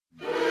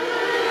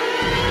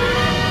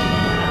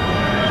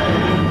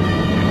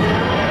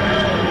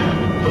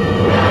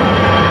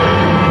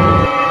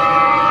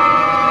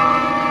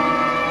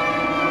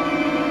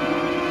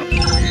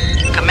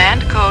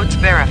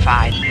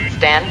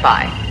stand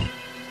by.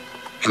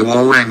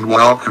 Hello and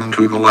welcome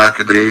to the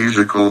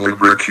Lackadaisical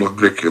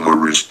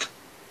Librocubicularist.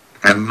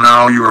 And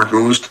now your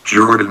host,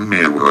 Jordan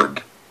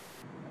Maywood.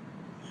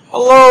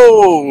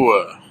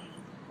 Hello!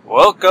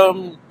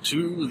 Welcome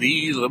to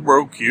the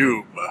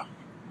LibroCube.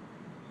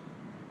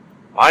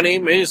 My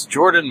name is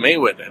Jordan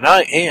Maywood, and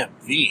I am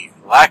the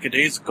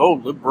Lackadaisical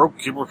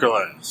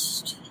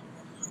Librocubicularist.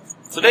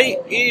 Today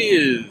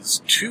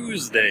is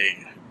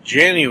Tuesday,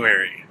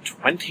 January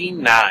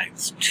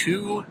 29th,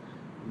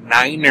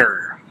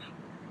 29er.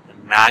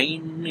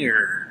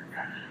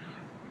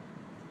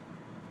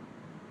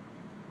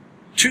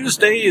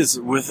 Tuesdays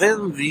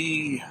within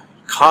the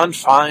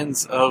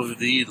confines of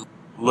the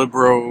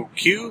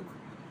LibroCube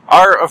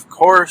are, of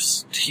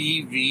course,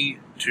 TV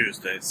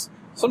Tuesdays.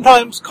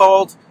 Sometimes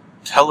called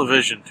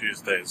Television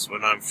Tuesdays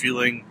when I'm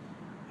feeling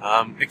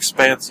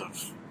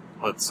expansive,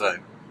 let's say.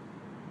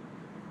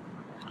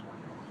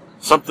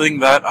 Something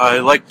that I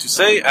like to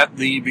say at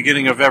the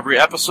beginning of every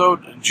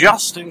episode,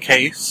 just in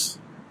case,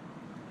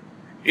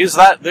 is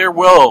that there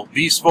will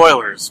be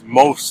spoilers,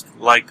 most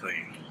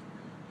likely.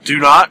 Do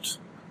not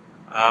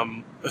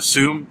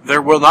assume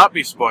there will not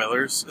be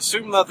spoilers.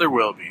 Assume that there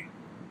will be.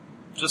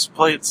 Just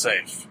play it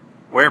safe.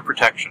 Wear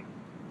protection.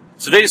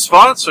 Today's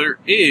sponsor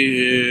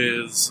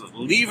is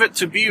Leave It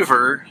to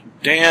Beaver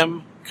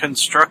Dam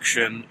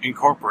Construction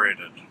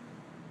Incorporated.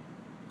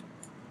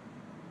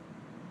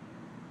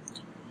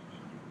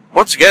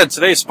 Once again,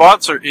 today's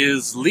sponsor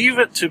is Leave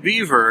It to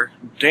Beaver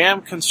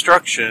Dam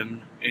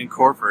Construction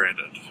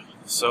Incorporated.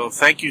 So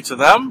thank you to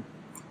them.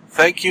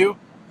 Thank you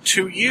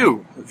to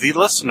you, the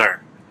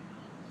listener.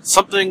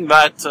 Something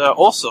that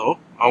also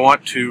I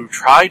want to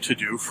try to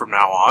do from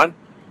now on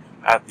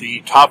at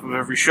the top of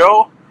every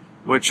show,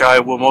 which I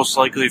will most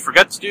likely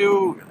forget to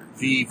do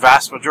the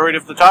vast majority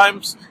of the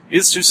times,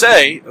 is to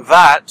say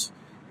that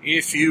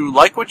if you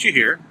like what you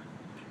hear,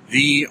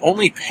 the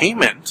only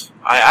payment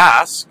I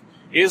ask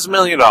is $1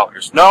 million.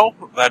 No,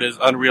 that is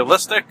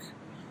unrealistic.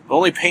 The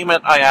only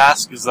payment I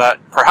ask is that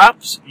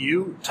perhaps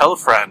you tell a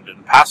friend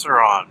and pass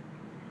her on.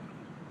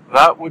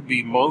 That would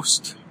be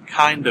most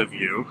kind of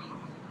you,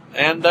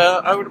 and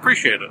I would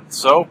appreciate it.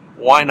 So,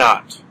 why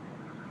not?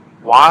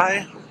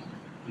 Why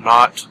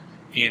not,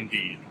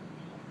 indeed?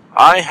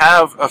 I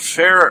have a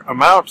fair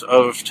amount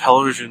of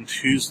Television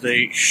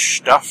Tuesday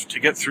stuff to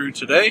get through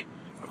today.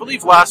 I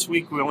believe last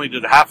week we only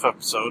did a half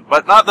episode,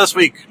 but not this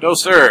week. No,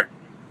 sir.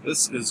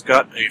 This has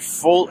got a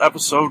full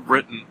episode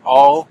written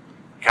all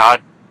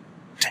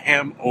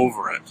goddamn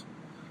over it.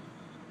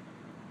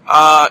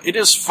 It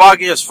is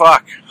foggy as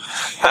fuck.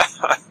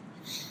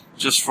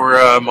 Just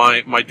for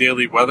my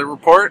daily weather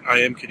report, I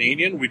am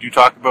Canadian. We do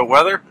talk about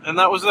weather, and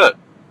that was it.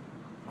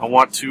 I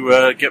want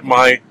to get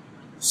my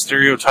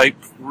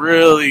stereotype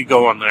really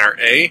going there,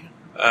 eh?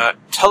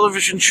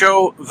 Television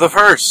show The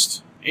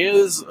First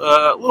is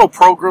a little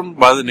program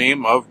by the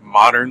name of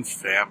Modern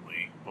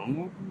Family.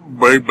 Oh,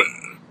 baby.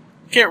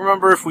 Can't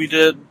remember if we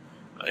did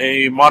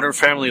a Modern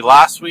Family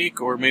last week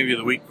or maybe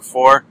the week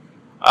before.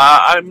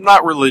 I'm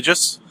not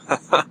religious,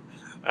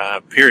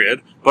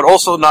 period, but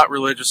also not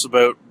religious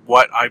about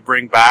what I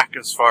bring back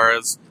as far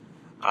as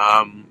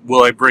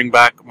will I bring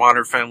back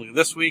Modern Family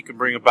this week and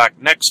bring it back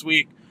next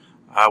week?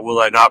 Will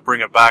I not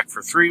bring it back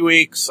for 3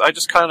 weeks? I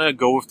just kind of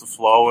go with the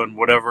flow, and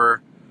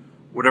whatever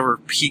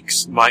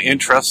piques my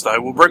interest, I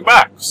will bring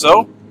back.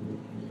 So,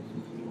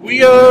 we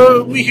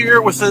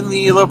here within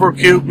the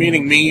LibroCube,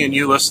 meaning me and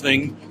you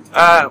listening,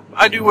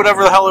 I do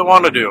whatever the hell I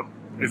want to do.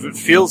 If it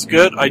feels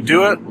good, I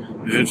do it.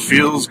 If it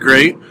feels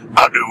great,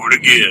 I'll do it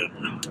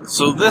again.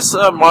 So this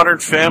Modern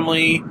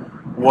Family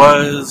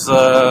was,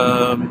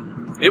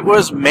 it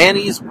was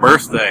Manny's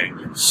birthday.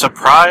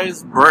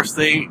 Surprise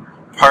birthday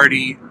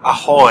party,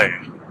 ahoy.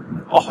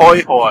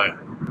 Ahoy hoy.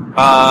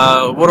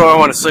 What do I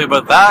want to say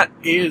about that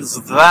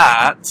is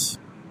that,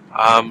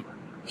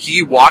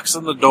 he walks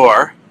in the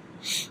door,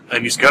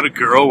 and he's got a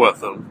girl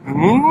with him.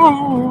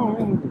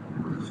 Ooh.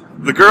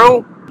 The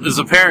girl is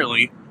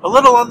apparently a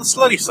little on the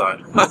slutty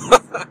side.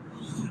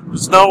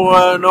 There's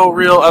no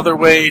real other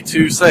way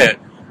to say it.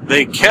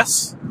 They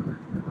kiss.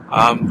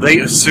 They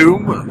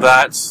assume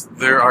that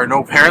there are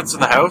no parents in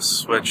the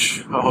house,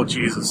 which, oh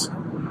Jesus.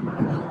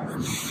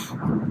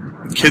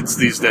 Kids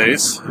these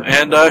days.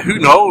 And who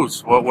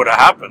knows what would have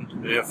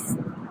happened if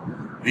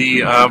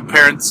the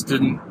parents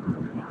didn't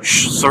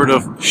sort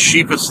of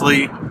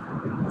sheepishly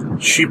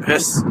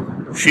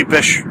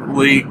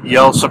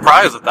yell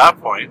surprise at that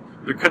point.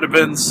 There could have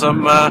been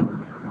some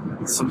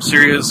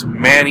serious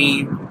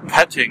Manny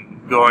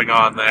petting going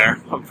on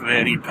there.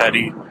 Manny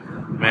petting.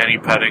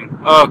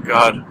 Oh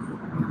God.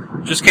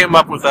 Just came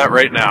up with that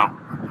right now.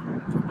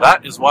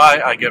 That is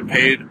why I get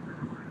paid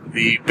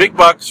the big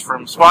bucks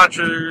from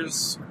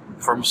sponsors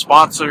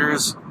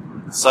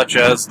such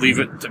as Leave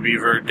It to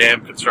Beaver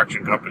Dam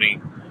Construction Company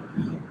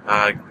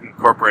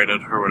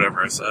Incorporated, or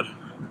whatever I said.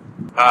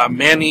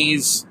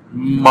 Manny's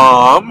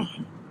mom,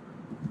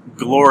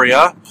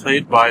 Gloria,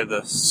 played by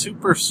the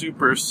super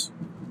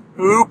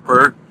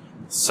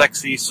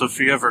sexy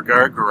Sofia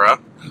Vergara,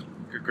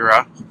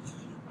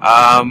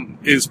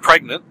 is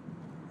pregnant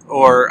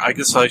or I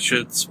guess I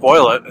should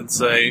spoil it and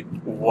say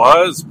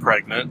was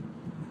pregnant,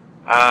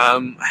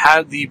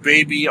 had the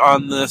baby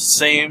on the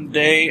same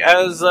day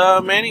as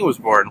Manny was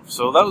born.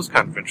 So that was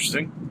kind of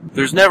interesting.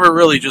 There's never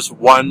really just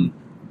one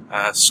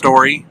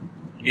story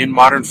in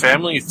Modern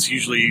Family. It's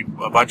usually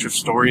a bunch of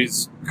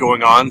stories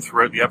going on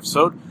throughout the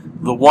episode.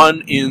 The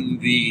one in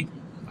the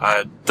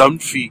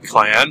Dunphy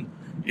clan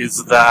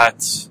is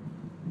that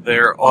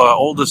their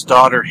oldest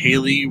daughter,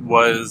 Haley,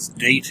 was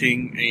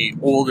dating a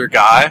older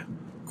guy,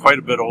 quite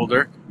a bit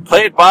older,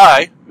 played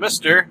by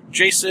Mr.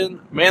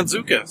 Jason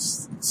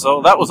Mantzoukas.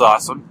 So that was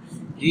awesome.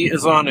 He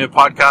is on a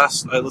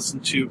podcast I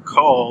listened to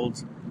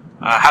called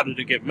How Did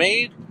It Get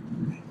Made?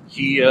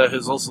 He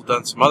has also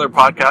done some other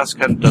podcasts,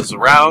 kind of does the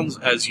rounds,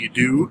 as you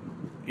do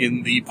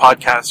in the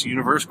podcast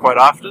universe quite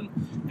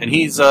often. And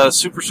he's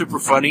super, super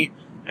funny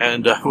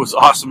and was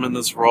awesome in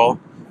this role.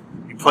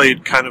 He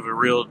played kind of a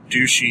real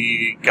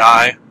douchey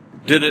guy.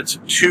 Did it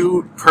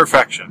to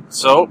perfection.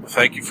 So,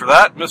 thank you for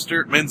that,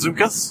 Mr.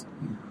 Mantzoukas.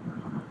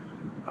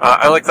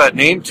 I like that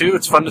name, too.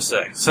 It's fun to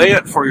say. Say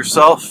it for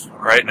yourself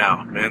right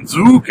now.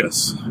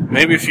 Mantzoukas.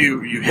 Maybe if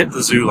you hit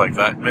the zoo like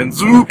that.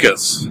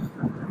 Mantzoukas.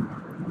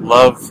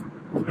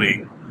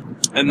 Lovely.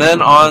 And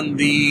then on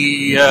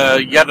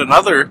the yet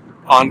another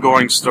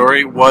ongoing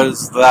story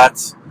was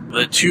that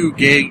the two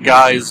gay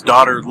guys'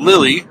 daughter,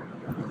 Lily,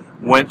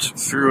 went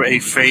through a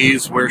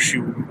phase where she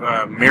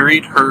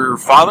married her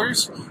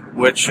fathers,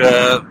 which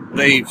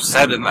they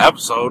said in the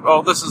episode,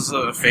 oh, this is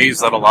a phase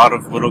that a lot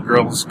of little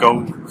girls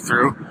go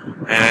through.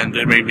 And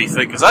it made me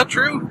think, is that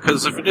true?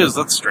 Because if it is,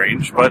 that's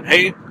strange. But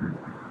hey,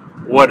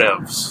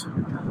 whatevs.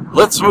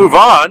 Let's move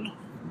on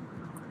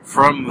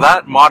from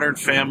that Modern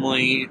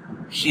Family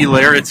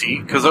hilarity,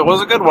 because it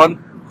was a good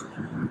one,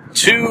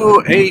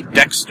 to a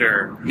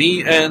Dexter.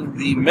 Me and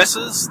the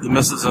missus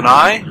and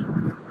I,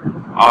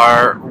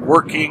 are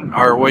working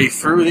our way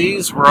through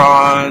these. We're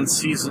on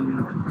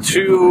season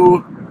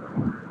 2,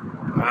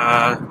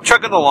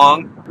 chugging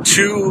along,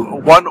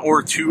 1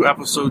 or 2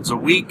 episodes a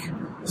week.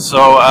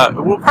 So it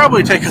will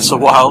probably take us a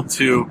while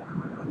to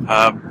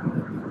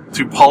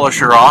polish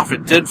her off.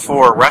 It did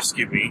for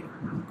Rescue Me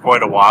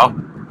quite a while,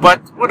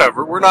 but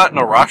whatever. We're not in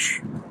a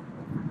rush.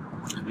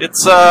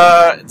 It's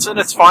in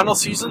its final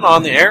season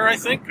on the air, I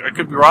think. I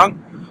could be wrong,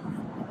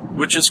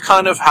 which is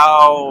kind of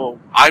how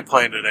I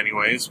planned it,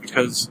 anyways,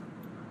 because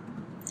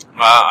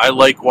I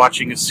like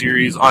watching a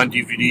series on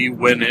DVD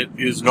when it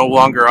is no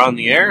longer on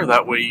the air.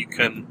 That way you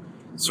can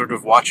sort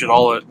of watch it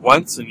all at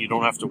once and you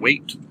don't have to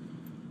wait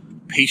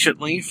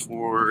patiently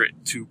for it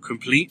to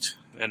complete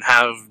and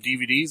have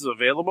DVDs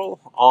available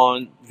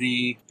on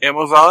the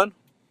Amazon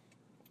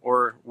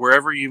or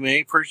wherever you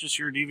may purchase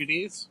your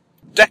DVDs.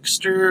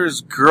 Dexter's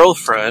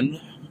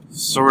girlfriend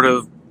sort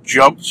of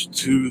jumped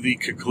to the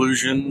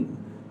conclusion,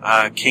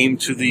 came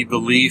to the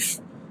belief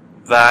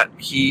that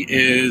he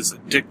is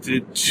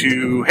addicted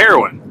to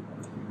heroin.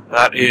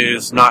 That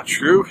is not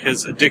true.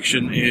 His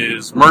addiction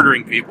is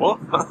murdering people.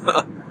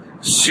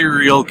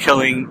 serial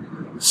killing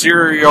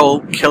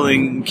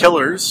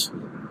killers.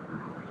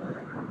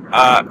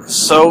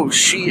 So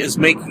she is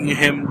making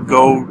him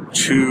go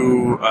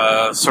to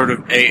sort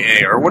of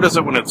AA, or what is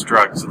it when it's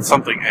drugs? It's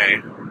something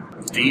A.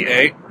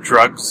 DA?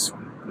 Drugs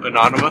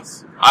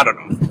Anonymous? I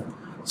don't know.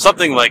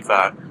 Something like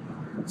that.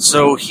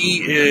 So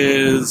he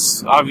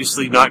is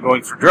obviously not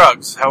going for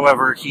drugs.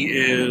 However, he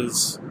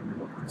is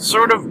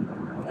sort of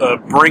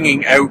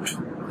bringing out,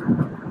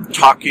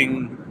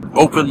 talking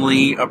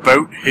openly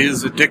about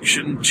his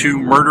addiction to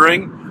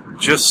murdering,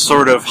 just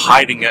sort of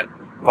hiding it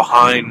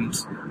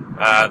behind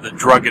the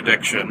drug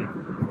addiction.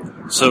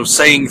 So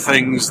saying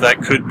things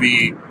that could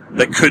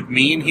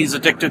mean he's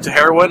addicted to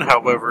heroin.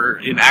 However,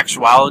 in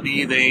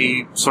actuality,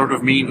 they sort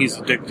of mean he's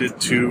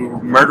addicted to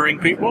murdering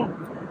people.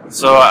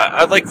 So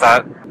I like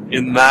that.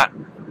 In that,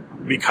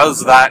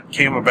 because that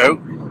came about,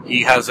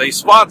 he has a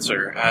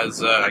sponsor,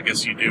 as I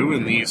guess you do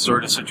in these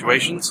sort of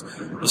situations.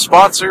 A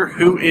sponsor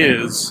who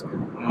is,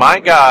 my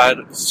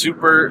God,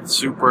 super,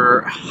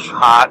 super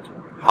hot.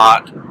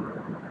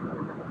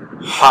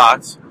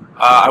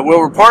 I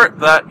will report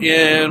that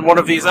in one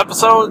of these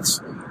episodes,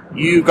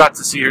 you got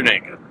to see her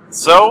naked.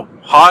 So,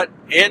 hot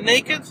and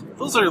naked,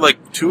 those are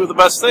like two of the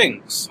best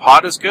things.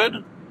 Hot is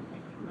good.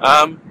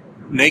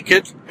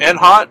 Naked and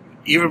hot,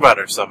 even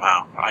better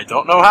somehow. I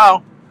don't know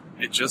how.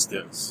 It just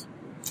is.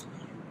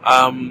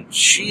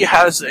 She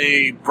has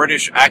a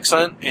British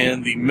accent,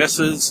 and the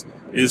missus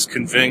is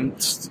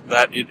convinced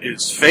that it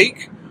is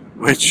fake,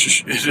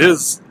 which it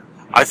is.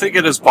 I think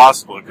it is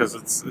possible, because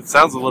it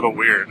sounds a little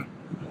weird.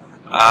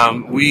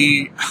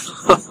 We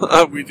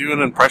do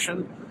an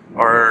impression,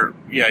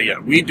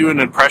 we do an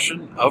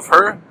impression of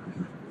her.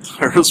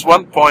 There was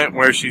one point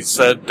where she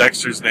said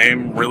Dexter's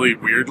name really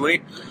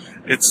weirdly.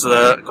 It goes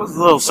a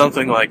little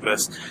something like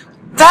this.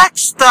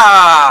 Dexter!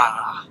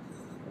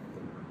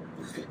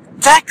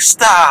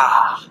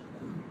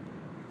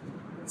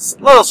 It's a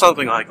little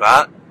something like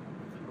that.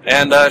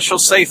 And she'll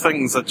say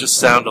things that just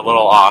sound a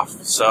little off,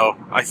 so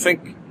I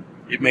think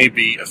it may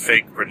be a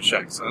fake British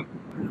accent.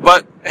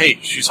 But, hey,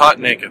 she's hot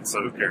and naked,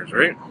 so who cares,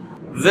 right?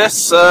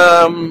 This,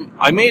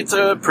 I made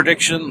a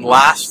prediction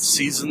last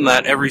season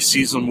that every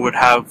season would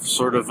have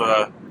sort of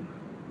a,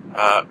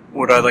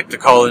 what I like to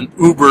call an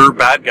uber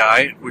bad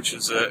guy, which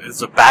is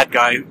a bad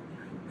guy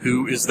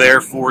who is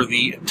there for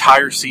the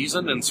entire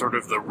season and sort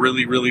of the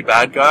really, really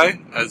bad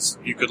guy, as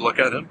you could look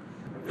at him.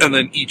 And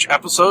then each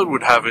episode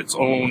would have its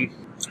own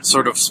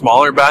sort of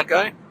smaller bad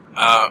guy.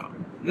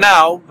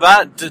 Now,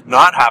 that did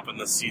not happen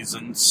this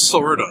season,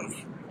 sort of.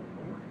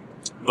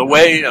 The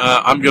way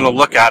I'm going to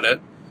look at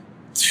it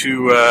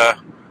to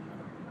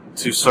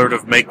sort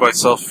of make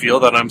myself feel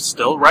that I'm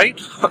still right,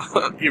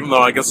 even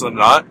though I guess I'm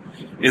not,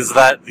 is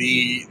that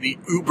the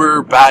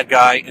uber bad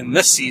guy in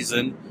this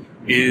season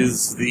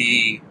is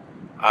the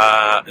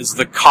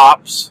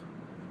cops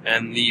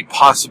and the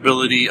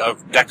possibility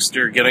of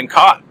Dexter getting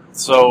caught.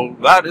 So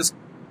that is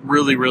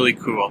really, really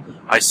cool.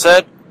 I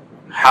said,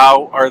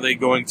 how are they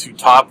going to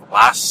top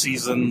last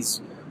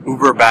season's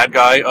uber bad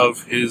guy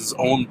of his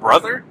own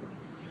brother?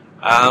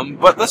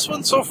 But this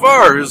one so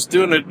far is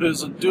doing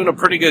a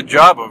pretty good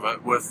job of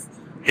it, with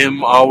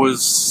him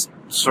always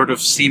sort of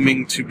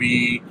seeming to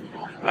be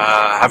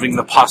having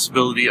the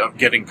possibility of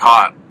getting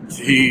caught.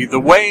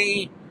 The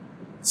way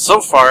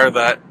so far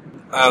that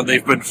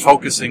they've been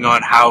focusing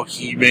on how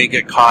he may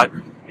get caught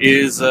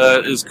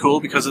is cool,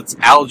 because it's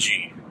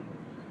algae.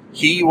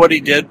 What he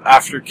did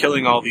after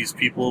killing all these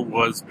people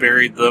was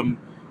buried them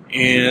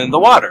in the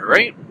water,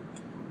 right?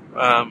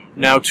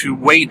 Now, to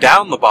weigh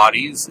down the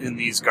bodies in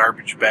these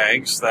garbage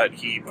bags that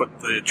he put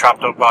the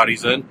chopped up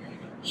bodies in,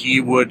 he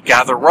would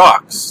gather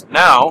rocks.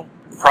 Now,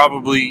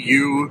 probably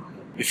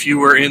if you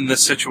were in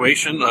this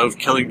situation of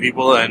killing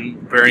people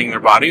and burying their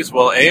bodies,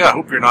 well, A, I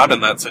hope you're not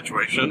in that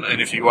situation, and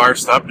if you are,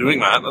 stop doing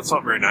that. That's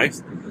not very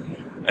nice.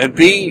 And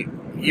B,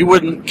 you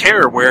wouldn't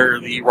care where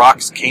the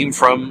rocks came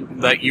from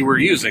that you were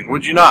using,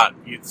 would you not?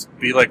 You'd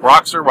be like,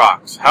 rocks are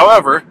rocks.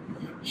 However,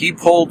 he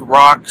pulled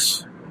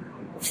rocks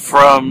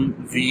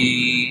from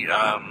the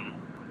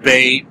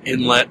bay,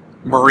 inlet,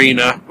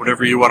 marina,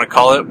 whatever you want to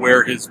call it,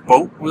 where his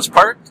boat was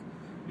parked.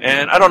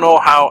 And I don't know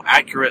how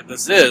accurate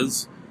this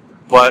is,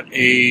 but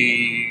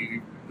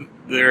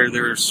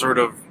their sort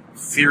of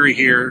theory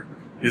here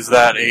is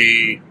that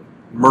a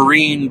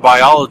marine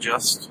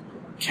biologist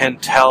can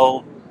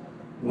tell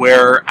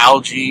where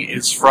algae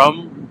is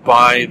from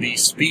by the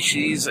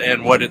species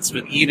and what it's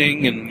been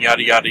eating and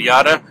yada yada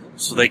yada,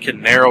 so they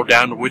can narrow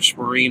down to which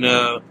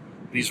marina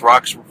these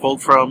rocks were pulled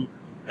from,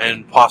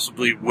 and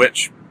possibly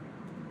which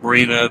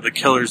marina the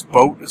killer's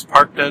boat is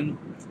parked in.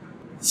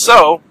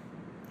 So,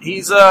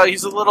 he's a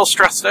little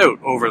stressed out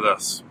over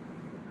this.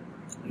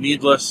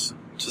 Needless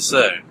to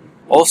say.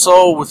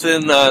 Also,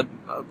 within,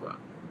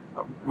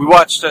 we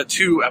watched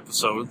 2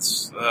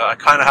 episodes. I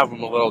kind of have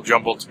them a little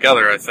jumbled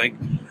together, I think.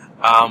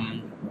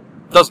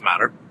 Doesn't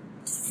matter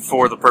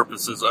for the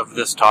purposes of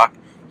this talk.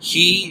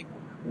 He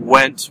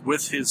went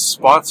with his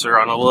sponsor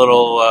on a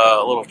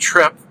little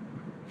trip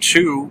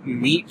to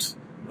meet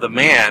the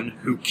man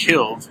who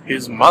killed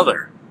his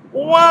mother.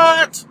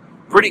 What?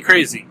 Pretty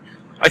crazy.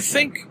 I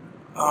think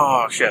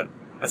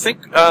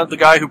the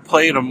guy who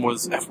played him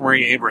was F.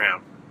 Murray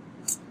Abraham.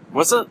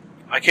 Was it?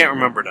 I can't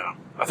remember now.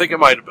 I think it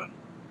might have been.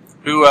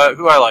 Who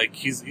I like.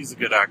 He's a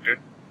good actor.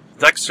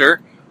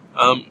 Dexter.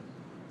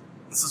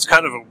 This is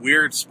kind of a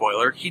weird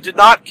spoiler. He did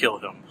not kill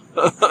him.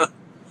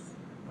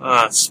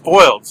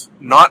 Spoiled,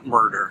 not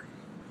murder.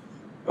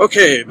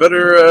 Okay,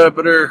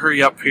 better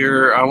hurry up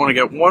here. I want to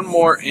get one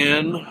more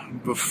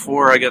in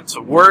before I get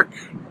to work.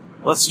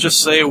 Let's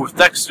just say with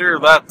Dexter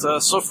that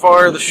so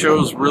far the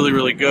show's really,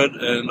 really good,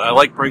 and I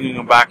like bringing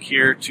him back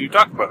here to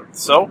talk about it.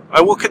 So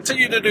I will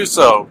continue to do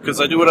so,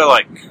 because I do what I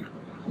like.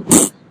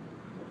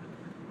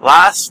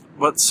 Last,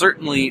 but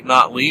certainly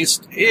not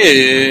least,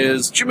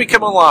 is Jimmy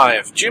Kimmel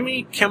Live.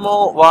 Jimmy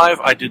Kimmel Live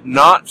I did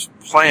not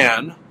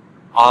plan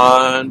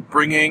on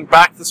bringing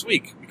back this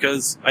week,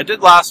 because I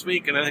did last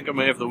week, and I think I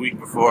may have the week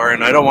before,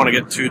 and I don't want to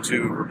get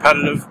too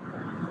repetitive.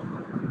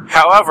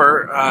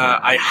 However,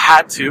 I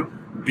had to,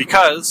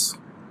 because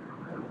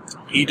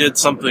he did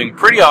something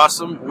pretty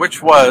awesome,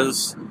 which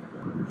was,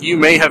 you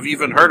may have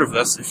even heard of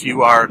this if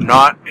you are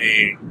not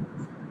a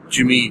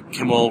Jimmy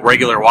Kimmel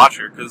regular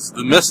watcher, because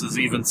the missus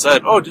even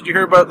said, oh, did you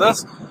hear about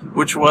this?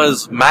 Which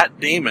was Matt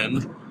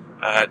Damon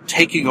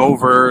taking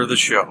over the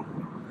show.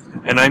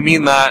 And I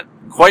mean that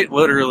quite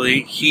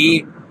literally.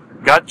 He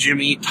got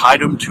Jimmy,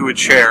 tied him to a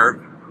chair,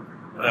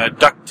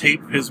 duct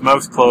taped his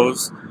mouth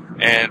closed,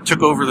 and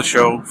took over the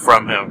show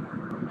from him.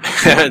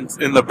 And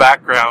in the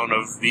background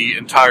of the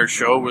entire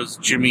show was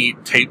Jimmy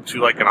taped to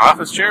like an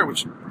office chair,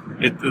 which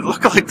it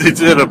looked like they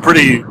did a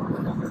pretty,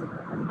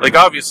 like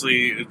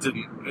obviously it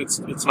didn't,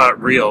 it's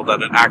not real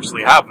that it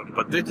actually happened,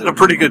 but they did a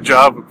pretty good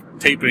job of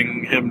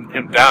taping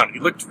him down. He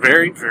looked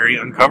very, very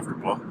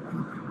uncomfortable.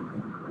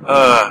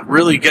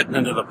 Really getting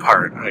into the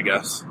part, I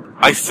guess.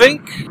 I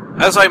think,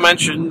 as I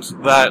mentioned,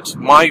 that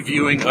my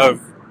viewing of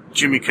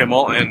Jimmy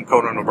Kimmel and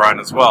Conan O'Brien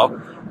as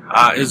well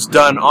is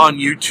done on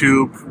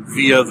YouTube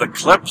via the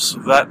clips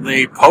that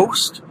they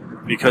post,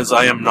 because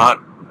I am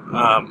not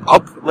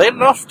up late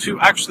enough to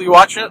actually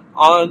watch it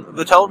on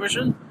the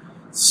television.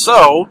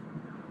 So,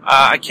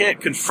 I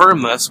can't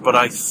confirm this, but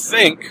I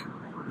think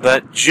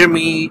that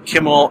Jimmy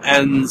Kimmel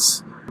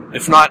ends,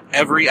 if not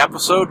every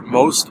episode,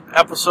 most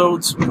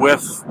episodes,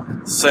 with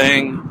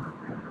saying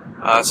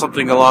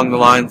something along the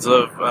lines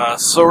of,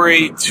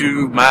 sorry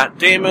to Matt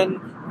Damon,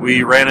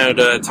 we ran out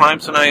of time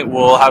tonight,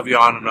 we'll have you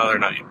on another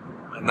night.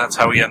 And that's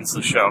how he ends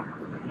the show.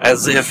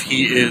 As if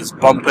he is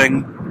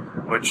bumping,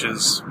 which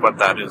is what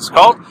that is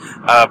called,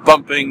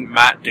 bumping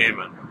Matt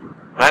Damon.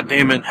 Matt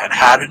Damon had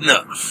had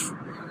enough.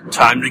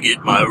 Time to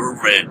get my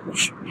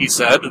revenge, he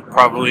said,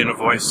 probably in a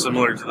voice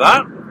similar to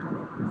that.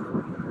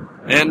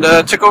 And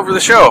took over the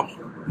show.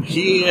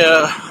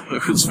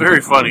 It was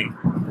very funny.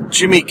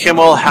 Jimmy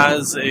Kimmel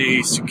has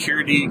a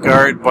security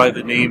guard by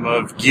the name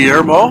of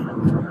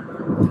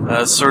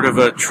Guillermo, sort of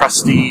a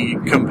trusty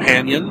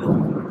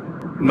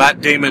companion.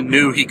 Matt Damon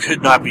knew he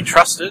could not be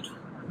trusted,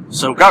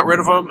 so got rid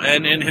of him,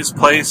 and in his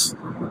place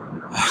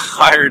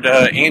hired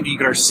Andy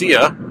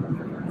Garcia,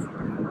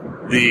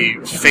 the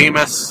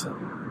famous,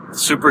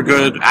 super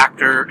good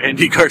actor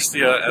Andy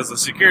Garcia, as a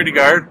security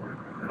guard,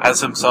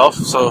 as himself.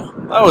 So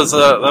that was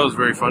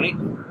very funny.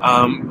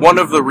 One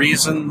of the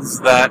reasons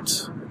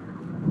that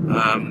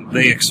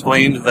they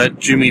explained that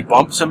Jimmy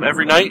bumps him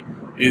every night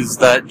is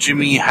that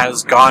Jimmy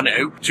has gone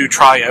out to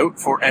try out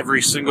for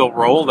every single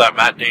role that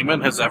Matt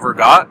Damon has ever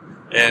got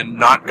and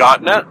not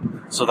gotten it.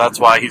 So that's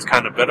why he's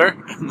kind of bitter.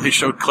 They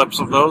showed clips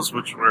of those,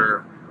 which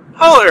were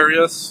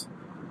hilarious.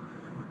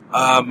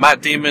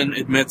 Matt Damon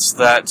admits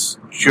that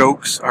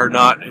jokes are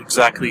not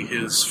exactly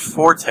his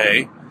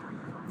forte.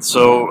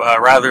 So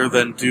rather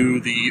than do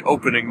the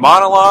opening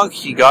monologue,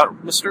 he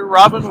got Mr.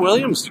 Robin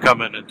Williams to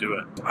come in and do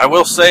it. I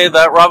will say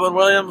that Robin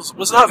Williams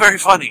was not very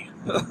funny.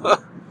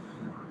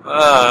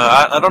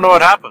 I don't know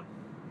what happened.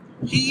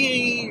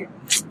 He's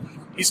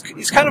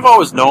kind of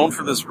always known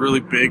for this really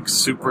big,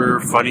 super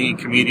funny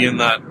comedian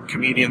that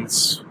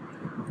comedians,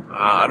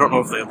 I don't know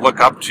if they look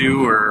up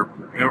to or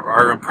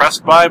are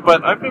impressed by,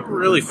 but I've never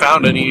really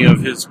found any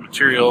of his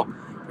material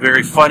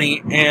very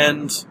funny,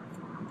 and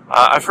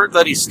I've heard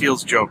that he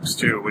steals jokes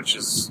too, which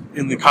is,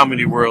 in the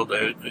comedy world,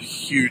 a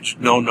huge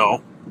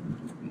no-no.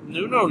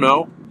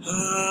 No.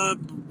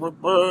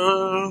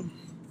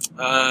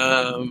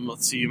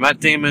 Let's see, Matt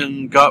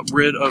Damon got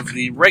rid of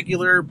the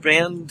regular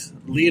band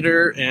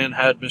leader and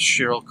had Miss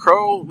Sheryl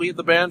Crow lead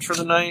the band for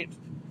the night.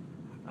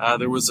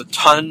 There was a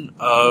ton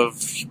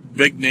of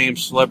big-name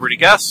celebrity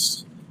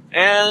guests,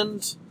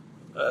 and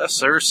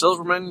Sarah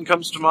Silverman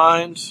comes to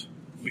mind,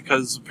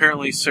 because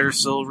apparently Sarah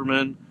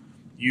Silverman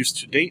used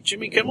to date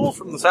Jimmy Kimmel,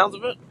 from the sounds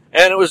of it,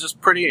 and it was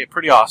just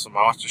pretty awesome.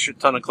 I watched a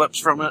shit ton of clips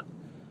from it.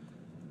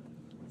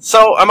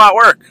 So, I'm at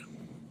work,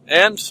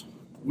 and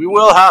we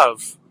will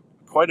have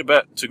quite a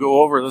bit to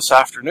go over this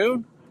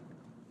afternoon,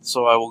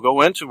 so I will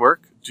go into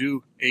work,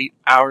 do 8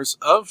 hours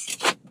of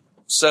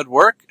said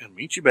work, and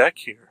meet you back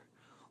here.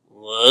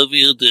 Love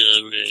you,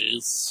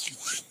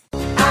 dearies.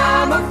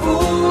 I'm a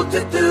fool to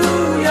do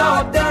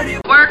your dirty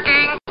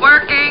working.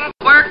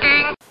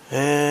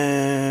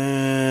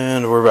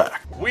 And we're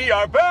back. We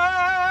are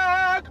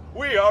back!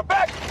 We are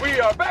back!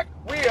 We are back!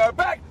 We are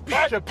back!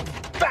 Back!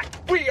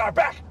 We are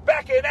back!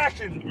 Back in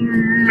action!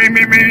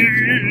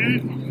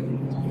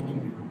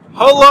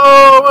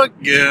 Hello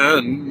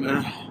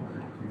again.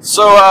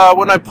 So,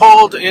 when I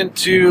pulled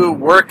into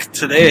work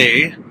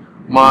today,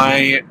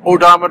 my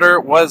odometer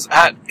was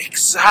at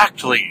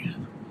exactly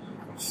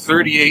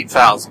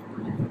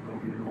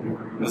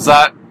 38,000. Is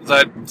that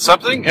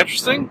something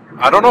interesting?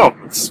 I don't know.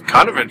 It's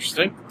kind of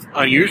interesting.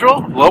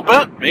 Unusual? A little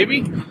bit?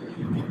 Maybe?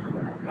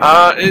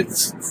 I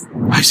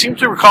seem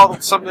to recall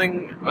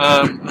something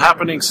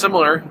happening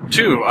similar,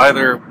 too,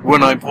 either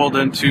when I pulled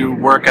into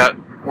work at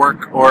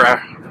work or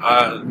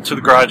to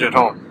the garage at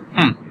home.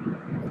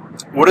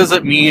 What does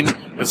it mean?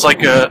 It's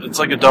like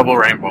a double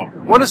rainbow.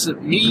 What does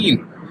it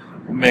mean,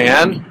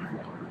 man?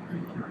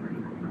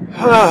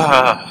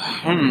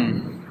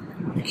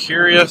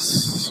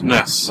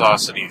 Curiousness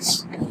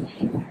saucities.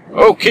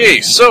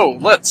 Okay, so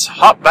let's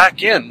hop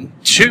back in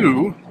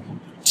to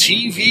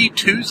TV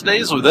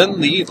Tuesdays within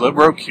the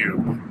Libro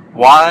Cube.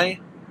 Why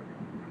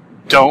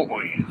don't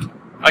we?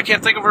 I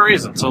can't think of a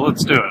reason, so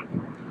let's do it.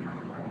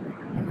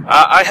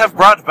 I have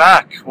brought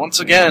back, once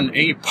again,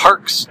 a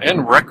Parks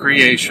and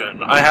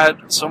Recreation. I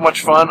had so much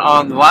fun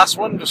on the last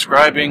one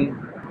describing,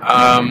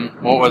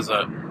 what was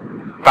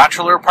it?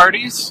 Bachelor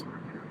parties?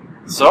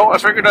 So I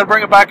figured I'd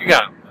bring it back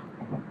again.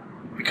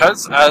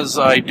 Because, as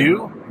I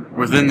do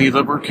within the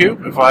Libro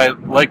Cube, if I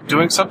like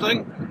doing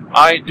something,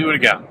 I do it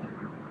again.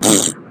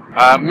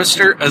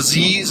 Mr.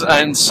 Aziz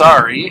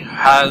Ansari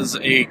has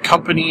a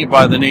company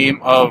by the name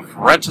of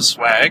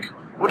Rent-A-Swag.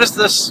 What is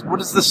this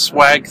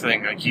swag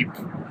thing I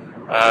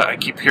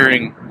keep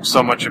hearing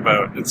so much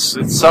about? It's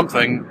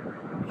something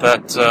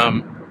that,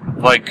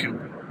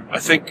 I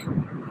think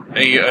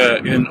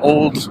an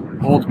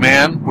old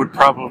man would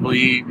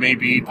probably,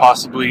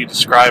 possibly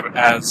describe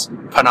as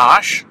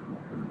panache.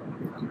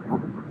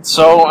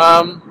 So,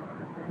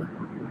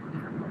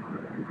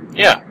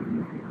 yeah.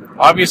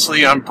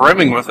 Obviously, I'm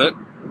brimming with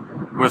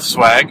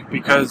swag,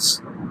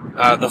 because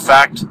the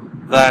fact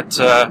that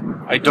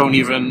I don't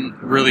even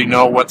really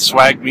know what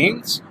swag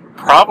means?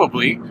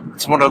 Probably.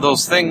 It's one of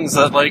those things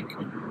that, like,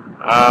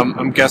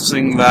 I'm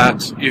guessing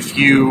that if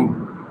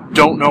you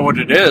don't know what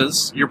it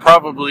is, you're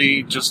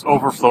probably just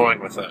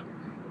overflowing with it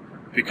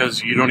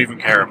because you don't even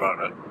care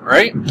about it,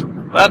 right?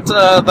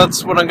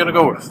 That's what I'm going to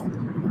go with.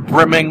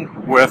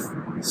 Brimming with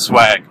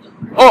swag.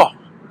 Oh,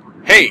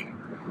 hey,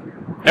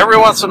 every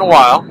once in a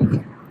while,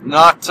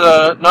 not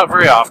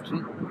very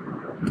often,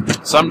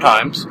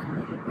 sometimes,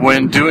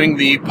 when doing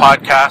the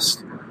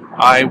podcast,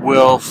 I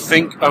will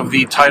think of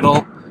the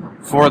title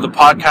for the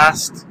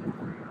podcast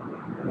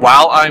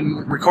while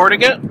I'm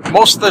recording it.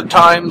 Most of the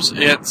times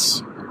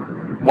it's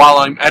while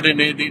I'm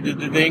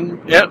editing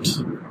it.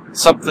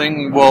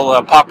 Something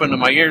will pop into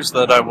my ears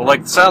that I will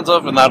like the sounds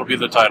of, and that'll be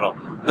the title.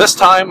 This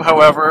time,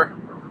 however,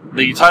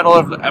 the title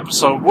of the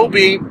episode will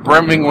be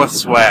Brimming with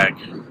Swag.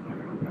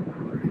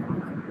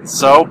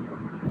 So,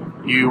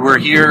 you were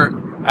here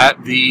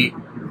at the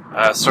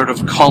sort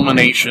of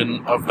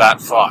culmination of that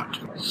thought.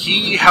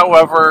 He,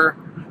 however,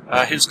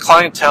 his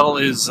clientele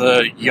is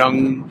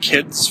young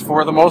kids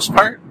for the most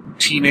part,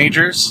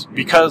 teenagers,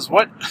 because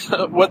what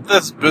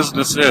this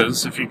business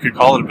is, if you could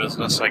call it a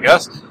business, I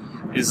guess,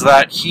 is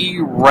that he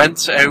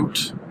rents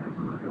out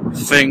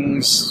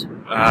things,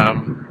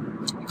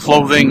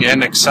 clothing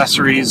and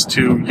accessories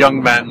to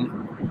young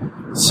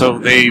men, so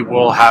they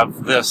will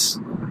have this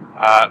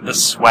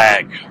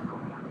swag.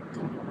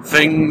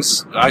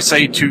 Things, I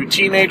say to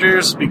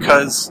teenagers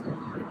because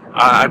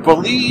I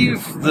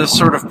believe the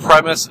sort of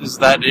premise is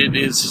that it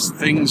is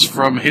things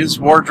from his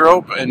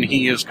wardrobe, and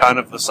he is kind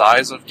of the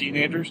size of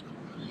teenagers.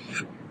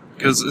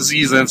 Because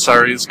Aziz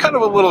Ansari is kind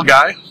of a little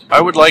guy.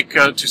 I would like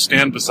to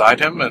stand beside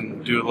him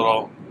and do a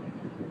little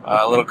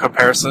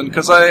comparison,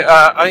 because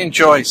I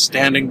enjoy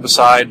standing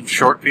beside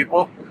short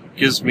people.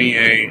 Gives me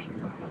a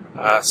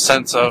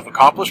sense of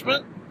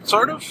accomplishment,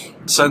 sort of.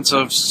 Sense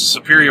of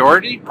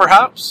superiority,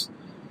 perhaps.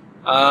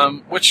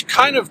 Which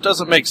kind of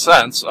doesn't make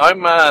sense.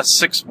 I'm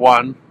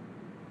 6'1".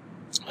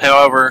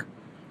 However,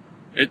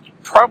 it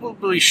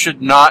probably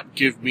should not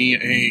give me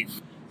a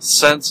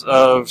sense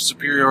of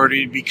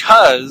superiority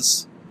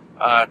because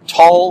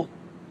tall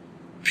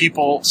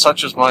people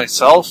such as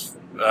myself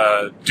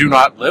do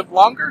not live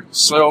longer.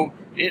 So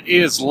it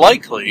is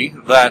likely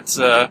that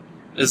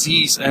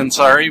Aziz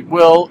Ansari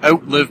will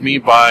outlive me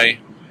by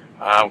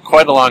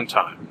quite a long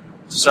time.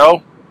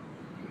 So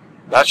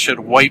that should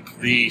wipe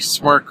the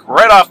smirk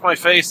right off my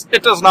face.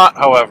 It does not,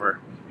 however,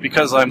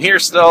 because I'm here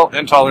still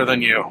and taller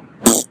than you.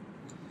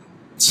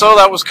 So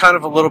that was kind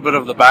of a little bit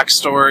of the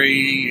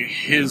backstory,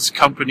 his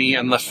company,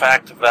 and the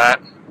fact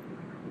that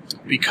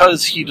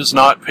because he does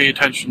not pay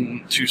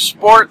attention to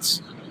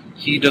sports,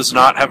 he does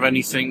not have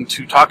anything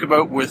to talk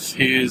about with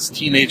his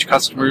teenage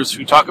customers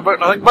who talk about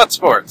nothing but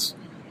sports.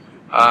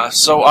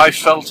 So I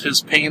felt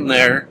his pain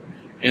there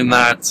in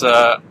that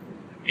a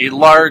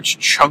large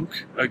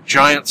chunk, a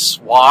giant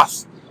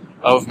swath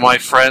of my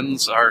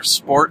friends are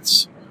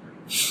sports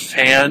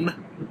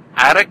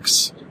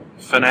fanatics,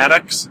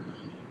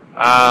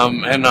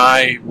 and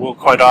I will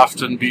quite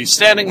often be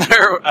standing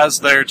there as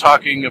they're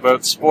talking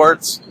about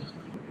sports,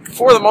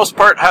 for the most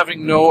part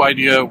having no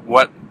idea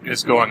what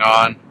is going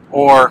on,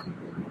 or,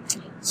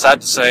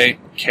 sad to say,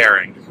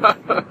 caring.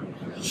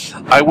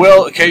 I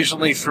will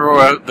occasionally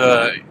throw out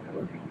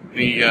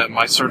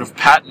my sort of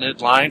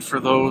patented line for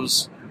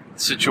those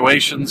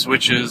situations,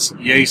 which is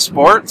 "Yay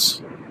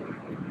Sports,"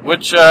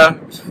 which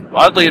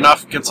oddly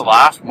enough gets a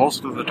laugh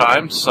most of the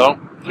time, so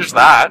there's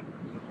that.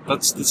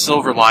 That's the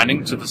silver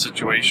lining to the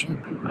situation.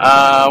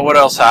 What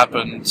else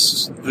happened?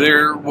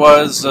 There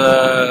was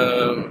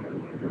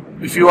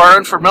if you are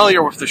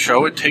unfamiliar with the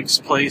show, it takes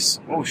place...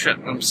 Oh shit,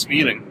 I'm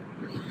speeding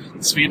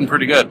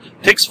pretty good.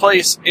 It takes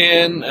place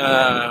in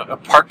a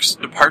parks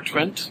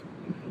department,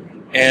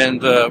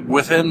 and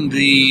within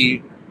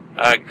the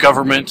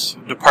government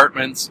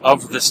departments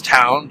of this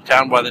town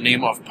by the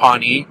name of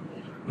Pawnee,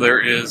 there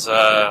is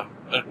an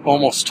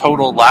almost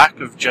total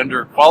lack of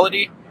gender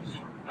equality.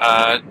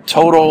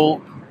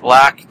 Total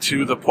lack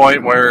to the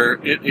point where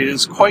it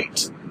is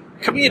quite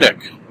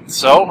comedic.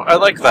 So I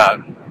like that.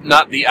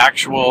 Not the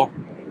actual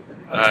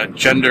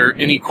gender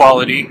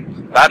inequality.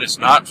 That is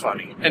not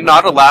funny, and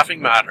not a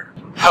laughing matter.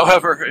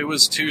 However, it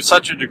was to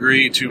such a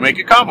degree to make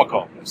it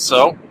comical.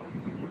 So,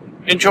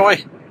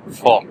 enjoy.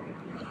 Full.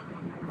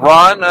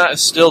 Ron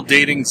is still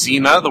dating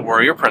Xena, the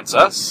warrior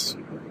princess.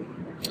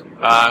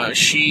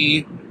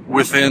 She,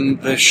 within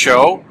this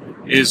show,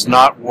 is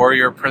not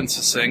warrior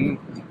princessing.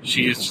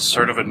 She is just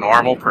sort of a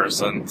normal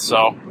person.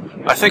 So,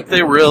 I think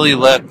they really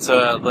let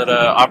an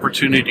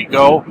opportunity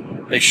go.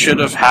 They should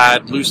have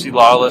had Lucy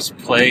Lawless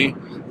play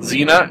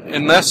Xena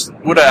in this.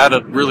 Would have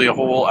added really a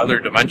whole other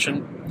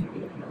dimension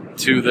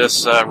to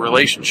this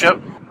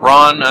relationship.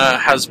 Ron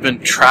has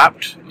been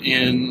trapped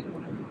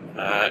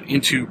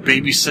into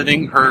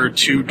babysitting her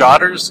two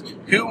daughters,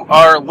 who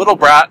are little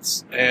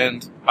brats,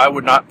 and I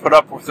would not put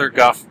up with their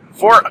guff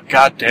for a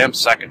goddamn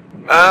second.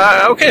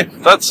 Okay,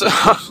 that's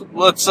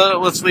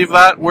let's leave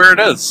that where it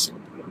is.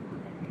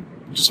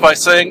 Just by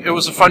saying it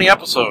was a funny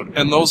episode,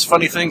 and those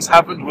funny things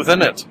happened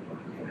within it.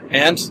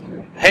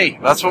 And hey,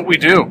 that's what we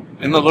do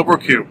in the Liberal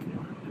Cube.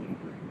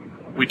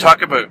 We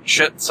talk about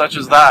shit such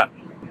as that.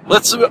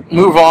 Let's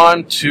move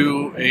on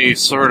to a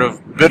sort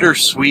of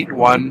bittersweet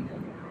one.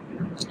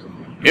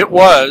 It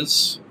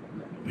was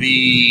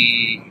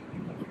the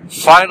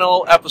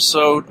final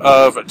episode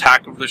of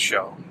Attack of the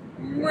Show.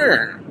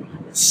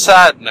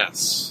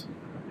 Sadness.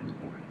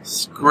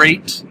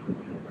 Great,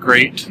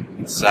 great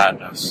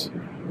sadness.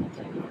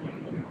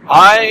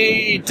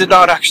 I did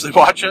not actually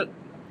watch it.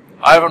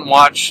 I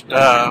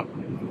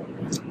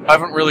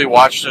haven't really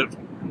watched it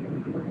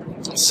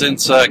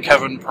since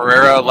Kevin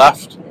Pereira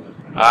left.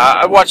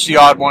 I watched the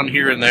odd one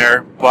here and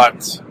there,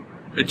 but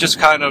it just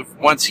kind of,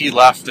 once he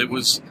left, it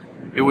was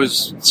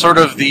sort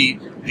of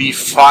the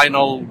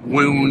final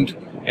wound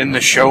in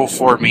the show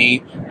for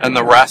me, and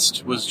the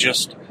rest was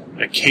just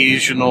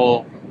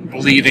occasional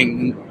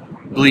bleedings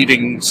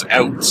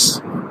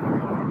outs.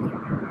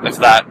 If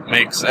that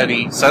makes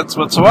any sense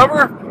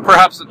whatsoever,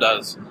 perhaps it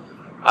does.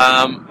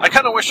 I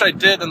kind of wish I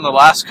did in the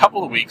last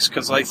couple of weeks,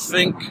 because I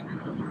think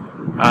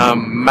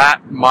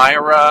Matt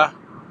Myra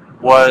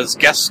was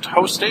guest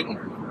hosting,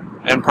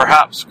 and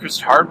perhaps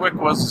Chris Hardwick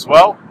was as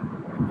well.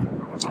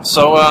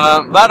 So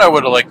that I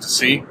would have liked to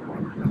see.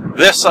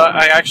 This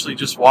I actually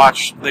just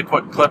watched. They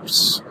put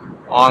clips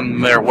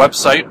on their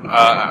website.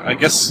 I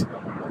guess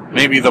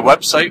maybe the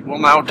website will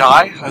now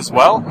die as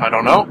well. I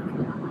don't know.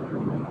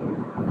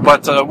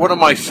 But one of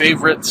my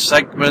favorite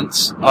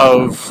segments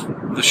of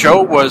the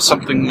show was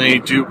something they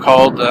do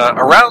called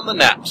Around the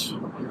Net,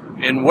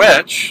 in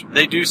which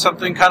they do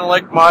something kind of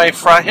like my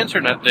Fry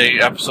Internet Day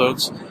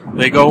episodes.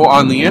 They go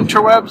on the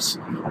interwebs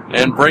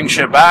and bring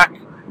shit back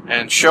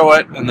and show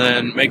it and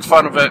then make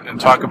fun of it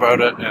and talk about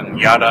it and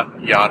yada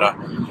yada.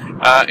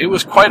 It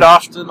was quite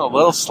often a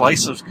little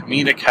slice of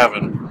comedic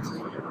heaven.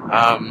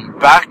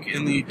 Back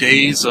in the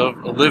days of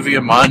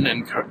Olivia Munn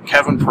and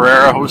Kevin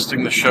Pereira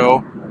hosting the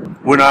show,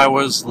 when I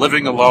was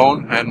living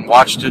alone and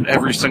watched it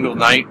every single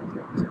night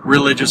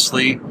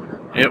religiously,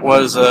 it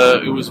was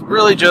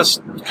really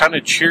just kind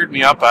of cheered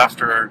me up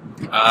after.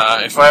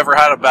 If I ever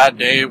had a bad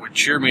day, it would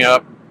cheer me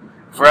up.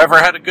 If I ever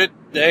had a good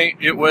day,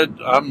 it would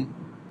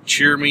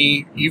cheer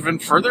me even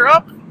further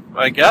up,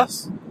 I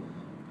guess.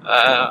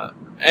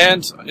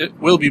 And it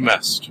will be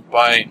missed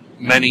by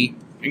many,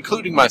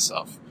 including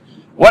myself.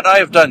 What I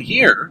have done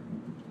here,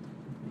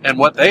 and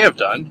what they have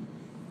done,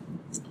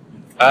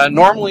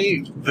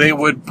 normally they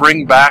would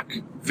bring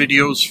back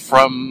videos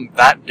from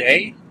that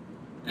day,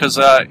 because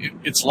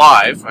it's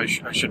live, I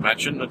should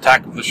mention.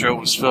 Attack of the Show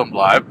was filmed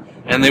live,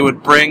 and they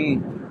would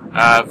bring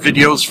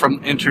videos from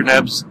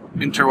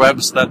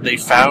interwebs that they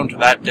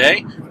found that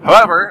day.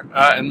 However,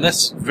 in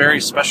this very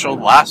special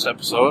last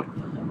episode,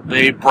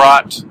 they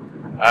brought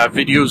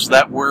videos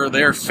that were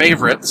their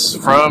favorites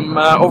from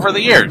over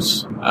the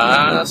years.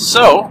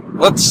 So,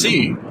 let's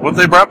see what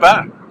they brought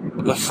back.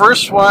 The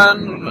first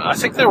one, I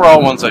think they were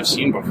all ones I've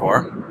seen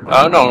before.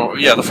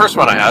 The first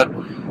one I had.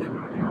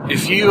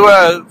 If you,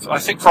 I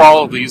think for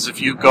all of these, if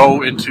you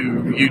go into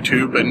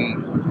YouTube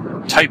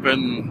and type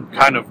in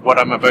kind of what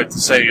I'm about to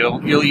say,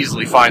 you'll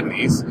easily find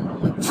these.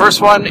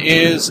 First one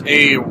is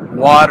a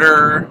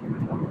water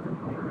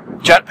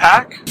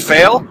jetpack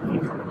fail.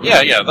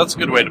 Yeah, that's a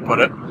good way to put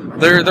it.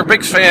 They're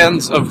big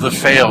fans of the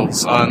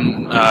fails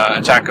on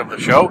Attack of the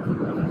Show.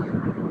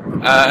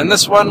 And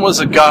this one was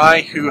a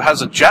guy who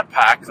has a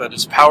jetpack that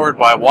is powered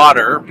by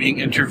water being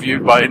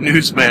interviewed by a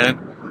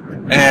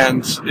newsman.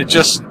 And it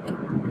just...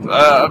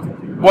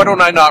 why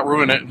don't I not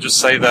ruin it and just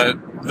say that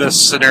this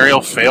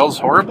scenario fails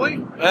horribly?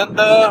 And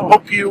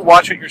hope you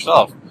watch it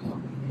yourself.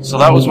 So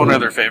that was one of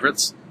their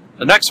favorites.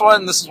 The next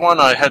one, this is one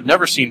I had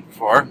never seen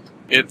before.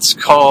 It's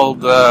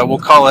called, we'll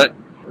call it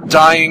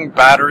Dying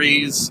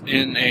Batteries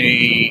in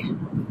a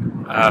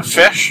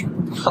Fish.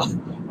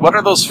 What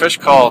are those fish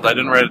called? I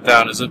didn't write it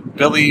down. Is it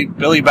Billy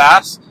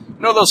Bass? You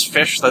know those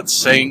fish that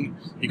sing?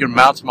 You can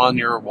mount them on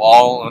your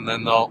wall and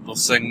then they'll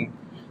sing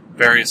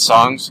various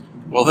songs.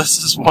 Well,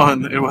 this is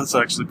one, it was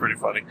actually pretty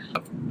funny,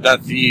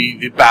 that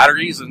the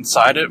batteries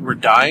inside it were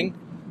dying.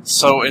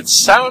 So it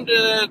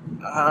sounded,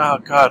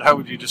 how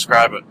would you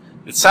describe it?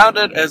 It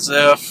sounded as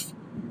if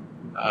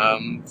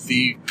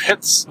the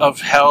pits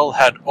of hell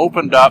had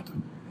opened up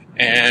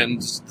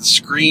and the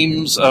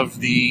screams of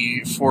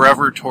the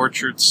forever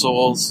tortured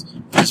souls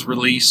was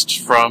released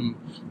from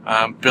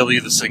Billy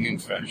the Singing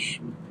Fish.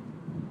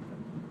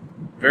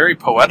 Very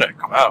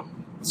poetic. Wow.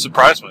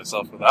 Surprised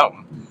myself with that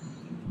one.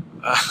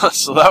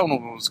 So that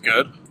one was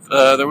good.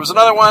 There was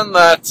another one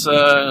that,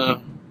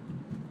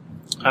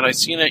 had I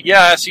seen it?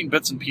 Yeah, I've seen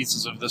bits and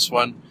pieces of this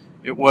one.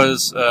 It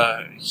was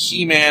a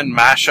He-Man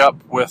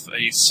mashup with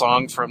a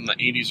song from the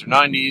 80s or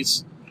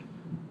 90s.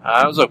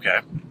 It was okay.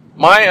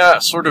 My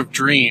sort of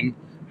dream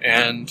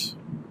and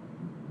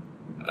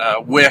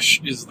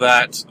wish is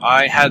that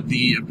I had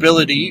the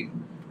ability,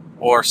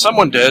 or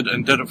someone did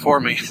and did it for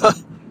me,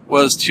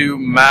 was to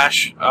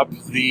mash up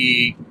is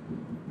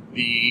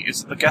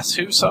it the Guess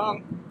Who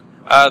song?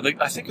 I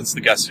think it's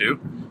the Guess Who.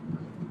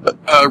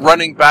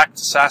 Running back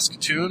to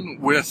Saskatoon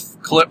with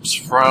clips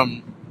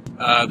from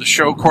the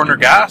show Corner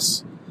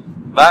Gas.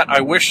 That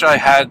I wish I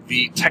had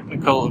the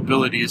technical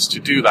abilities to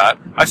do that.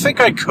 I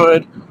think I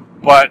could,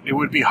 but it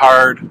would be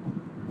hard.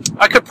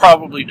 I could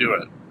probably do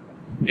it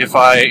if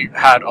I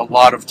had a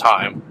lot of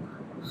time.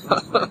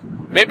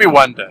 Maybe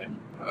one day.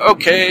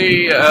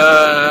 Okay,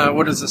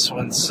 what does this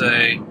one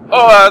say?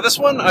 This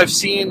one I've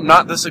seen,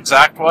 not this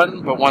exact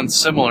one, but one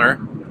similar.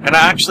 And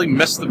I actually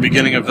missed the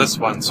beginning of this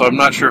one, so I'm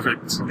not sure if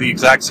it's the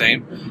exact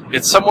same.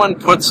 It's someone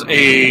puts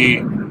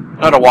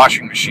not a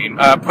washing machine,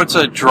 puts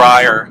a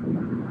dryer,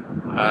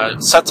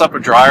 sets up a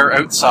dryer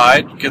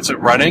outside, gets it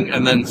running,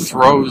 and then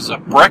throws a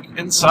brick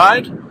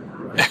inside.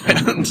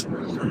 And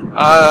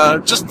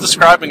just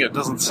describing it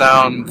doesn't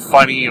sound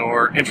funny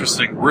or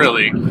interesting,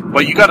 really,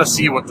 but you gotta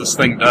see what this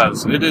thing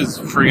does. It is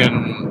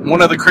freaking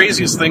one of the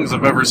craziest things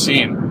I've ever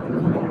seen.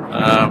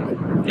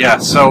 Yeah,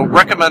 so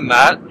recommend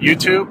that.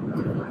 YouTube.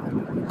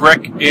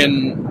 Brick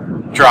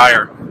in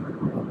dryer.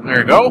 There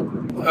you go.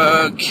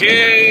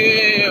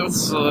 Okay,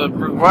 let's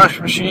wash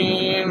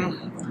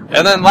machine.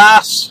 And then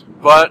last,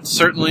 but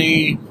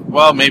certainly,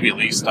 well, maybe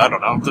least, I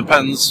don't know.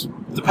 Depends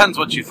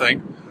what you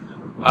think.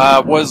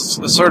 Was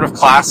a sort of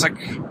classic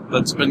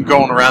that's been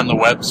going around the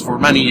webs for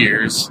many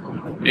years.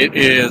 It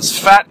is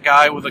Fat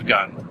Guy with a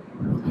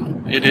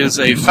Gun. It is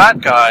a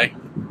fat guy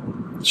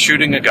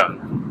shooting a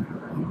gun.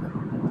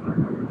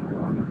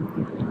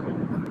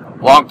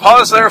 Long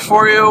pause there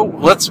for you.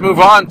 Let's move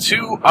on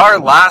to our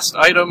last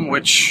item,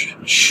 which,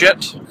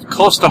 shit,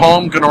 close to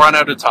home, gonna run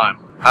out of time.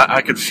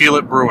 I could feel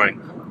it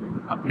brewing.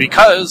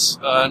 Because,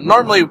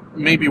 normally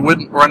maybe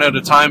wouldn't run out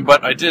of time,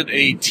 but I did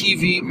a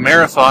TV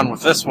marathon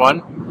with this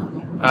one.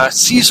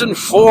 Season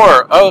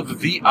 4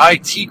 of The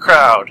IT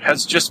Crowd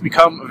has just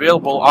become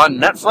available on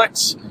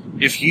Netflix.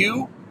 If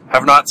you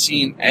have not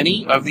seen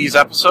any of these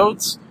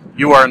episodes,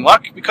 you are in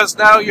luck, because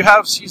now you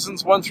have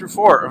seasons 1 through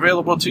 4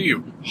 available to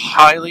you.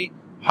 Highly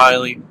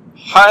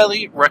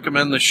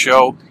recommend this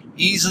show.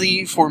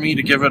 Easy for me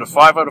to give it a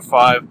 5 out of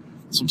 5.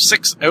 Some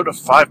 6 out of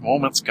 5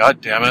 moments, god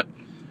damn it.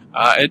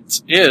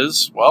 It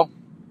is, well,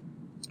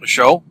 a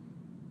show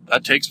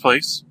that takes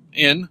place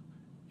in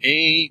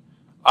a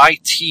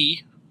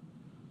IT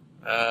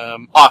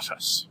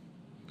office.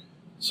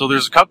 So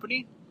there's a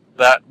company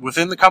that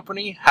within the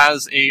company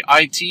has a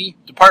IT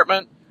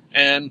department,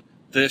 and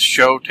this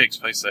show takes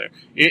place there.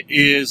 It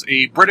is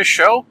a British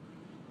show.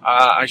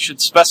 I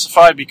should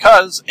specify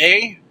because,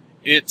 A,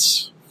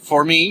 it's,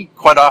 for me,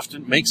 quite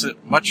often makes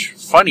it much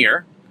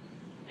funnier,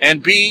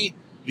 and B,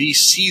 the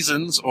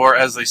seasons, or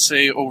as they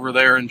say over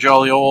there in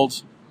Jolly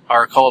Old,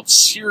 are called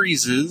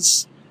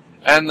serieses,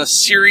 and the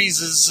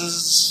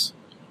serieses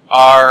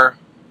are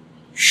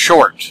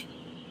short.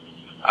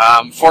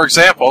 For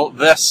example,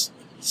 this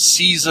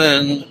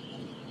season,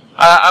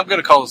 I'm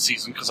going to call it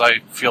season because I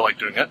feel like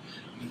doing it.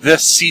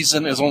 This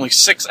season is only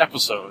 6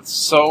 episodes,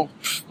 so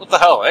what the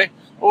hell, eh?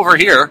 Over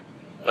here,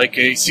 like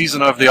a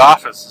season of The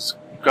Office is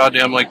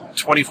goddamn like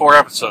 24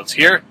 episodes.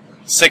 Here,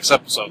 6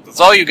 episodes.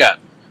 That's all you got.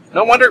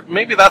 No wonder.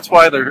 Maybe that's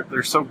why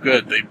they're so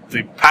good.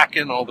 They pack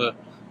in all the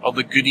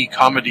goody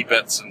comedy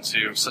bits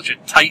into such a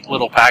tight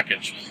little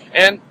package.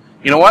 And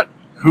you know what?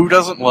 Who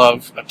doesn't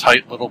love a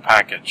tight little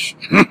package?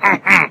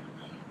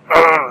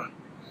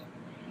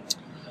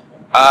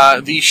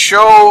 The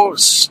show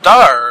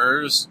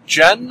stars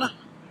Jen,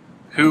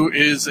 who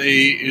is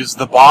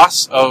the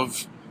boss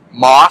of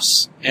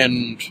Moss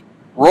and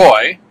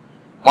Roy.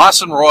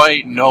 Moss and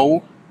Roy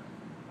know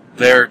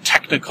their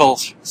technical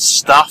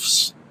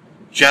stuffs.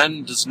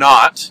 Jen does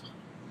not.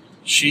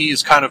 She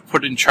is kind of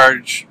put in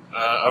charge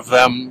of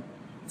them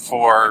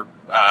for,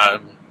 I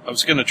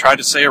was going to try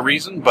to say a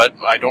reason, but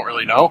I don't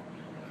really know.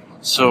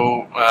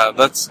 So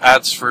that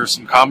adds for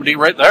some comedy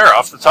right there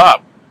off the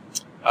top.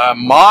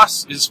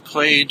 Moss is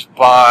played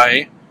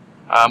by,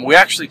 we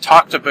actually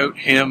talked about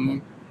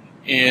him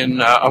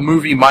in a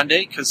movie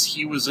Monday, because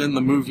he was in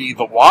the movie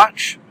The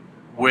Watch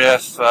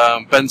with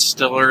Ben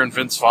Stiller and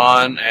Vince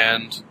Vaughn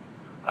and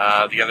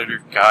the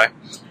other guy.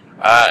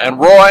 And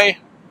Roy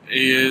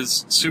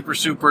is super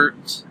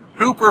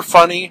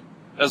funny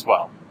as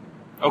well.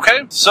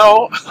 Okay,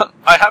 so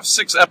I have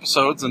 6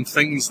 episodes and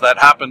things that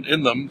happened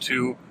in them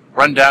to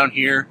run down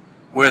here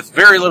with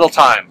very little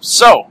time.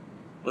 So,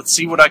 let's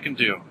see what I can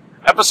do.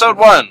 Episode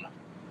 1.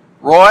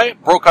 Roy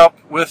broke up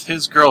with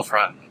his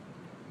girlfriend.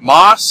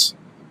 Moss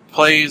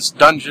plays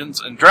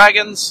Dungeons and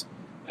Dragons,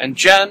 and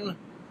Jen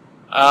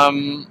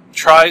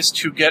tries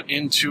to get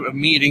into a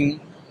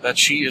meeting that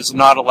she is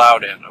not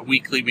allowed in, a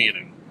weekly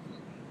meeting.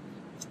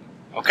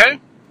 Okay?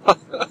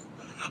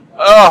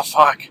 Oh,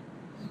 fuck.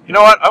 You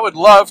know what? I would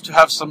love to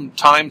have some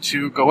time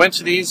to go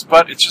into these,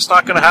 but it's just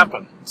not going to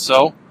happen.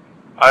 So,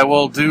 I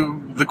will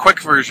do the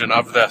quick version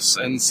of this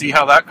and see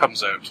how that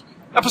comes out.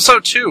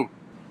 Episode 2.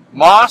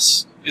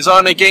 Moss is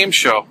on a game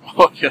show.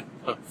 Oh, yeah.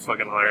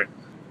 Fucking hilarious.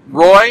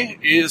 Roy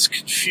is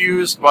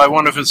confused by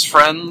one of his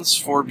friends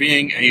for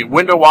being a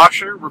window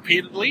washer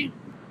repeatedly.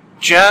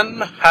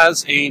 Jen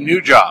has a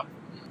new job.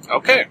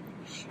 Okay.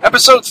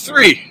 Episode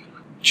 3.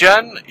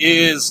 Jen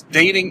is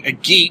dating a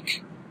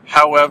geek.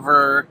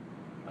 However,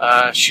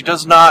 she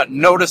does not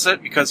notice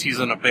it because he's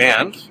in a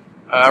band.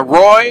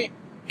 Roy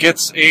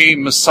gets a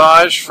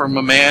massage from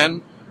a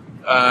man,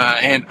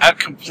 and at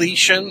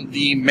completion,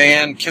 the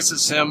man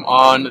kisses him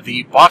on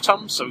the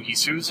bottom, so he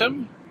sues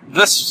him.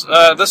 This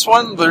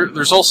one,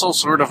 there's also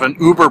sort of an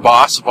uber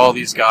boss of all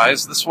these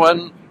guys. This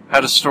one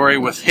had a story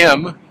with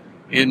him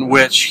in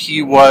which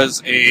he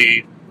was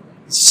a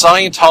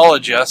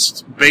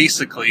Scientologist,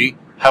 basically.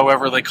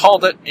 However, they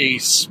called it a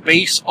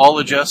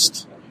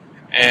spaceologist,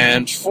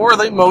 and for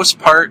the most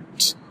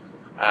part,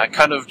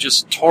 kind of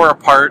just tore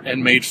apart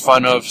and made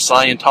fun of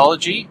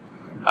Scientology.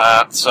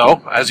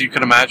 So, as you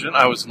can imagine,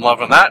 I was in love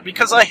with that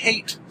because I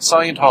hate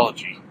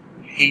Scientology.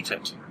 Hate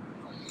it.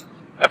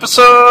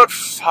 Episode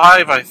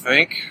 5, I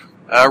think.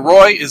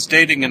 Roy is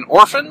dating an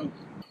orphan.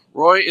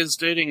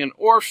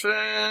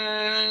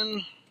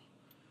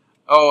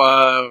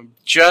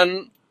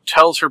 Jen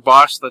tells her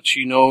boss that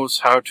she knows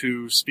how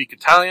to speak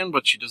Italian,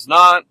 but she does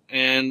not,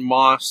 and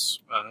Moss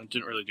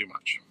didn't really do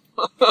much.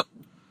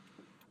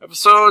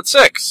 Episode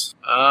 6.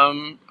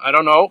 I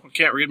don't know. I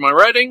can't read my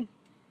writing.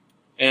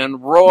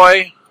 And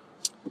Roy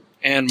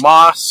and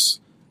Moss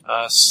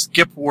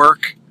skip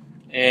work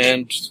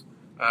and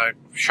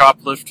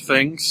shoplift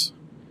things.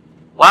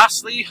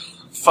 Lastly,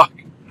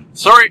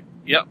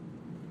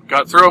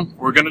 got through them.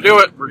 We're gonna do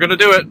it.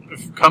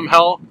 Come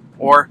hell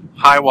or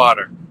high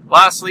water.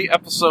 Lastly,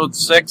 episode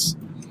 6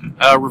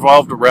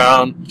 revolved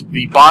around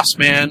the boss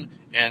man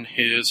and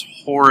his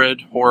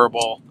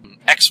horrible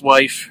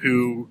ex-wife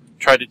who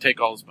tried to take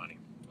all his money.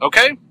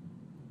 Okay?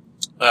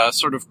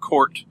 Sort of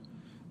court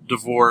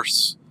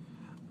divorce.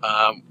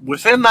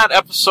 Within that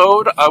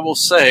episode, I will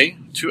say,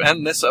 to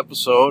end this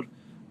episode,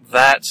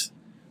 that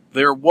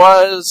there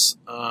was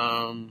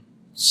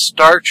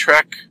Star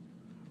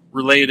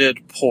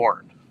Trek-related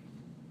porn.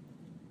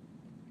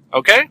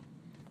 Okay?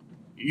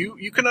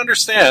 You can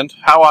understand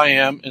how I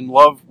am in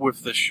love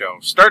with this show.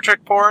 Star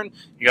Trek porn,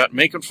 you got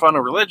making fun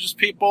of religious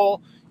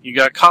people, you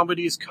got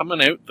comedies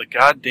coming out the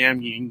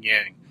goddamn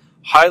yin-yang.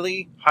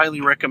 Highly,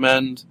 highly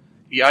recommend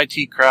the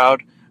IT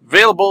Crowd.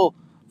 Available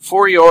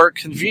for your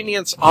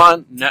convenience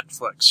on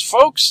Netflix.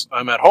 Folks,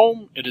 I'm at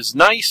home. It is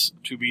nice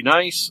to be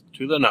nice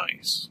to the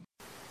nice.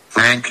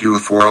 Thank you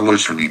for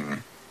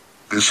listening.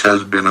 This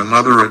has been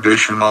another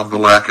edition of the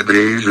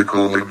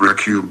Lackadaisical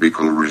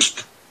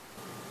Librocubicularist.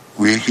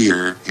 We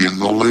here in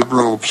the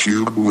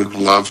Librocube would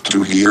love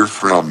to hear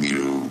from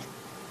you.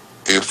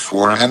 If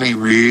for any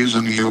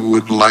reason you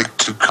would like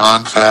to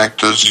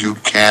contact us, you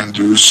can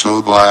do so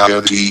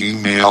via the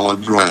email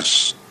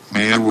address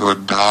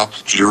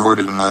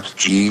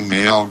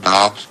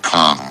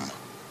mailwood.jordan@gmail.com.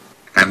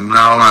 And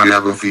now I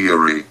have a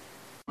theory.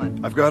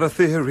 I've got a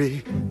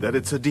theory that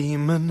it's a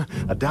demon,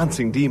 a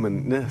dancing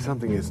demon. No,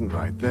 something isn't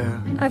right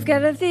there. I've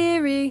got a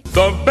theory.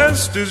 The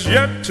best is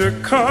yet to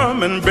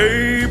come, and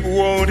babe,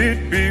 won't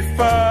it be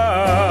fine?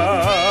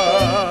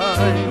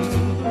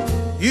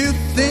 You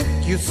think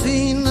you've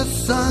seen the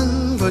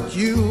sun, but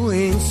you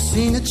ain't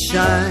seen it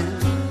shine.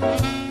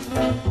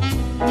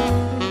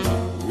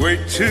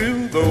 Wait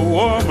till the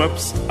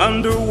warm-up's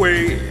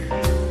underway.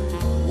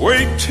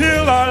 Wait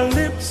till our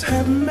lips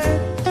have met.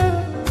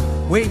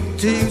 Wait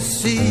till you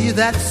see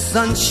that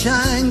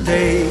sunshine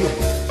day.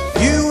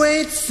 You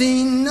ain't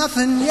seen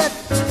nothing yet.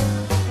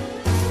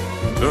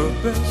 The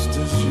best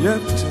is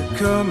yet to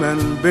come,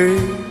 and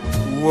babe,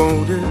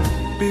 won't it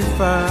be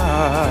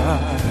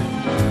fine?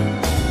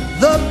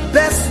 The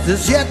best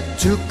is yet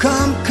to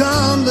come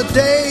the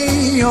day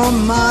you're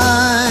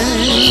mine.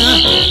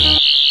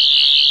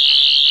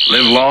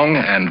 Live long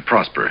and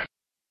prosper.